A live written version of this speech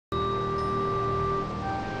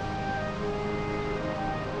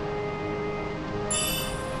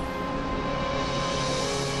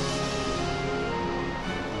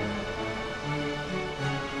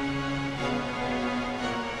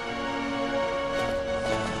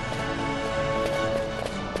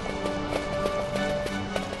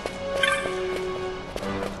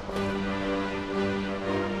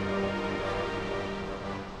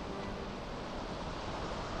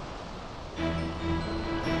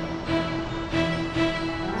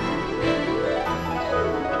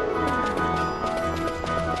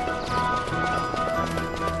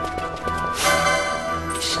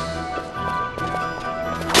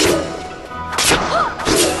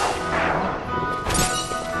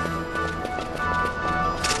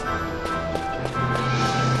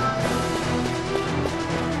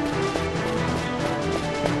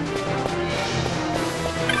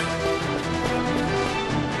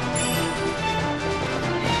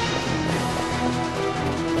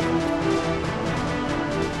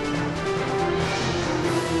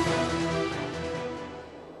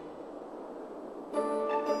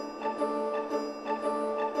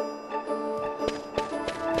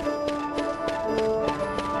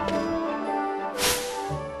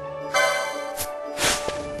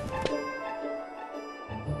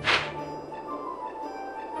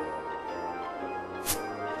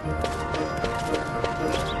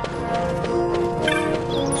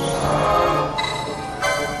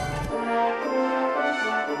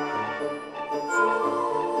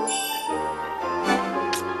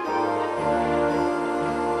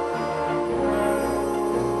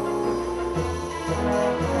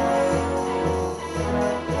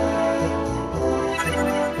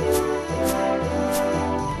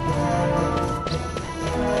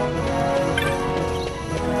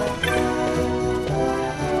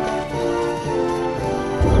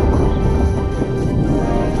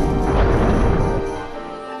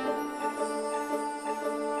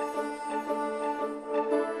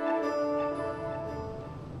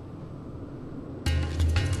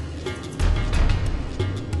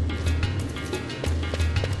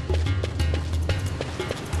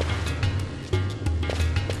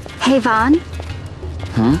Hey, Vaughn.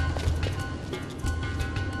 Hmm?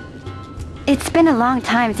 It's been a long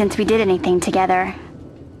time since we did anything together.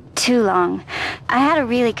 Too long. I had a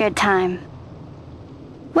really good time.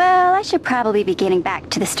 Well, I should probably be getting back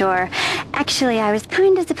to the store. Actually, I was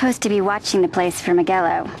kinda supposed to be watching the place for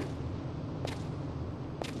Miguelo.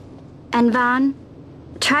 And Vaughn,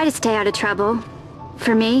 try to stay out of trouble.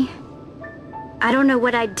 For me. I don't know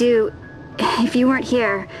what I'd do if you weren't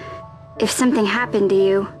here. If something happened to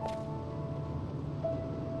you.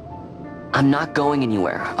 I'm not going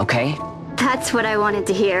anywhere, okay? That's what I wanted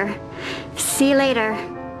to hear. See you later.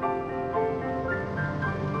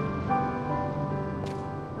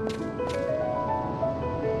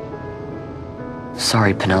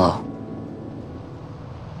 Sorry, Penelo.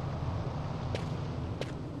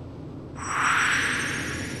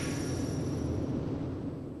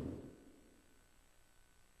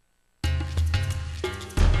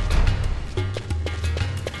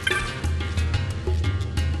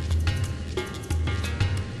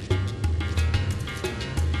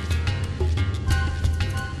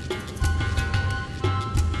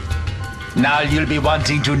 Now you'll be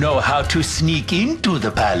wanting to know how to sneak into the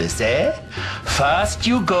palace, eh? First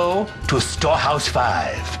you go to Storehouse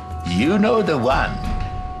 5. You know the one.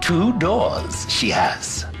 2 doors she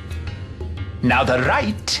has. Now the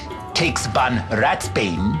right takes Ban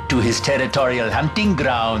Ratsbane to his territorial hunting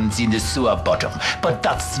grounds in the sewer bottom. But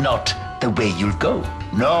that's not the way you'll go.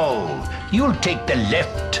 No, you'll take the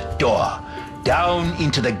left door down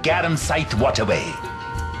into the Garum Scythe waterway.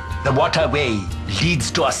 The waterway leads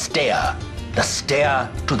to a stair. The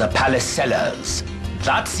stair to the palace cellars.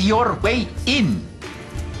 That's your way in.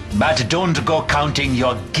 But don't go counting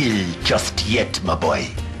your gil just yet, my boy.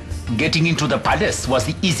 Getting into the palace was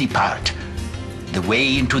the easy part. The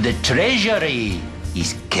way into the treasury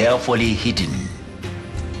is carefully hidden.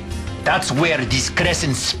 That's where this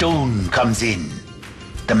crescent stone comes in.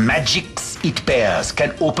 The magics it bears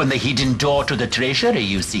can open the hidden door to the treasury,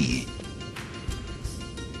 you see.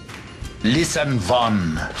 Listen,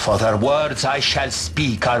 Vaughn, for the words I shall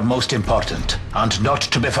speak are most important, and not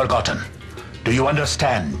to be forgotten. Do you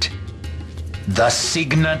understand? The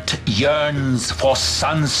signet yearns for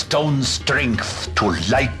sunstone strength to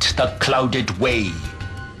light the clouded way.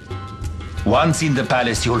 Once in the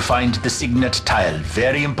palace, you'll find the signet tile,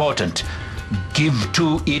 very important. Give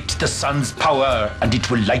to it the sun's power, and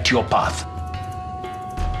it will light your path.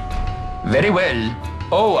 Very well.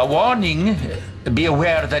 Oh, a warning. Be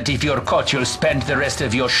aware that if you're caught, you'll spend the rest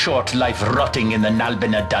of your short life rotting in the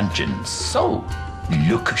Nalbina dungeons. So,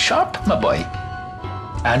 look sharp, my boy.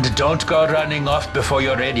 And don't go running off before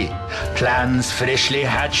you're ready. Plans freshly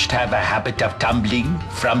hatched have a habit of tumbling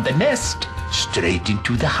from the nest straight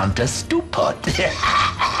into the hunter's stew pot.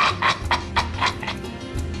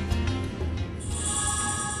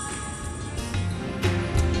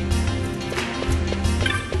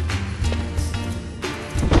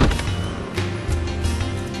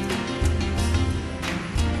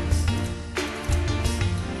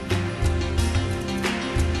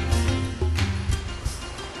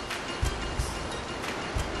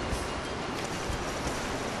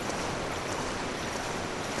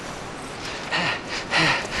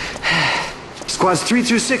 Squads 3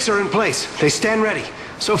 through 6 are in place. They stand ready.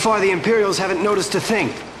 So far, the Imperials haven't noticed a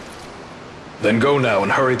thing. Then go now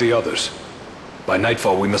and hurry the others. By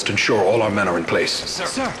nightfall, we must ensure all our men are in place.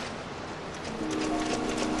 Sir.